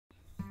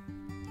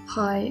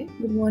Hi,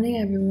 good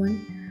morning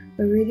everyone.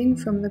 We're reading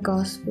from the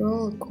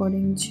Gospel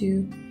according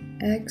to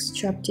Acts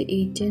chapter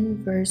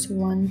 18, verse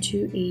 1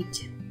 to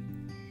 8.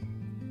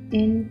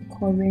 In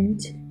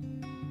Corinth,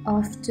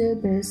 after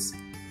this,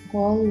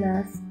 Paul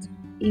left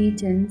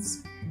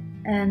Athens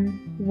and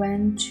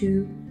went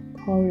to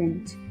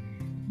Corinth.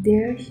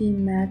 There he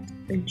met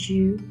a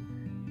Jew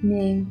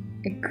named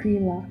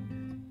Aquila,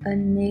 a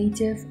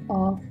native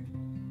of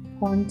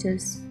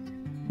Pontus,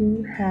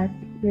 who had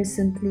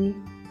recently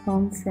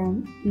come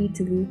from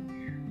Italy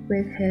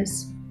with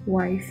his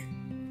wife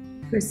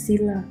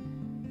Priscilla,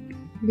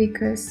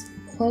 because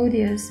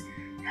Claudius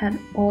had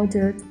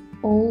ordered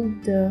all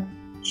the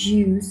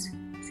Jews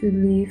to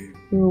leave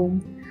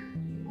Rome.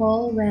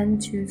 Paul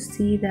went to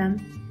see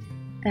them,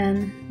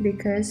 and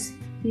because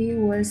he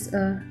was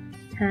a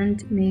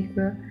tent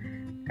maker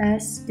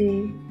as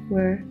they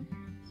were,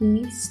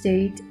 he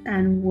stayed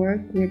and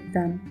worked with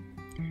them.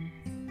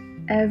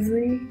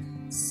 Every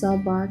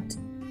Sabbath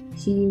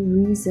he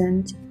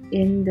reasoned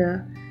in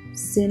the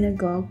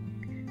synagogue,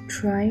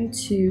 trying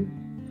to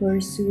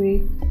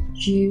persuade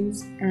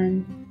Jews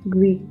and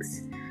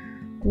Greeks.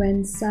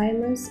 When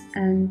Silas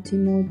and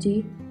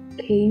Timothy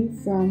came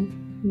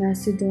from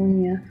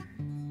Macedonia,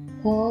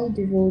 Paul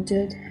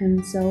devoted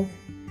himself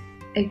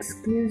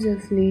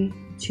exclusively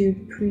to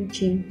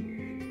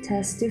preaching,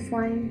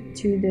 testifying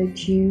to the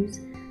Jews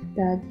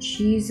that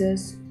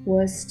Jesus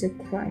was the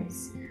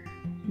Christ.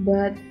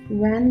 But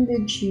when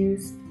the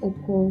Jews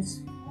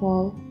opposed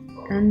Paul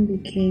and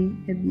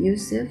became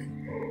abusive,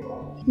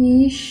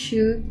 he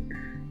shook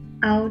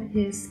out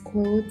his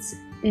clothes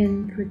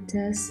in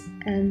protest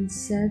and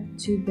said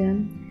to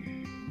them,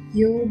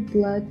 "Your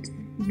blood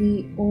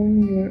be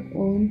on your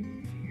own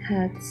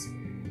heads.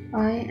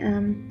 I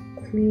am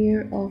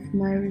clear of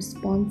my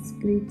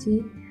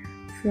responsibility.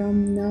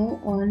 From now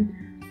on,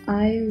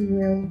 I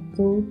will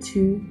go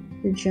to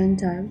the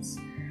Gentiles."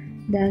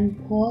 Then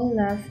Paul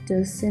left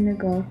the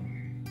synagogue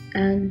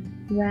and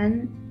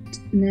went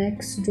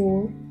next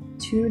door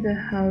to the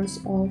house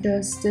of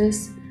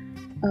Justus,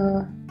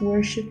 a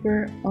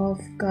worshipper of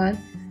God.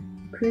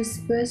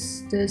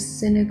 Crispus, the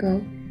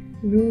synagogue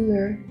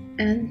ruler,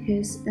 and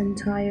his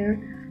entire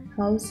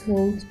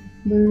household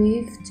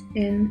believed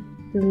in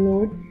the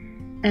Lord,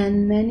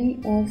 and many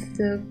of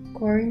the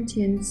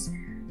Corinthians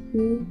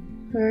who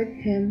heard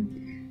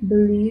him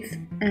believed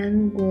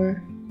and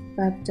were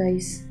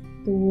baptized.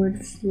 The word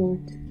of the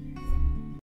Lord.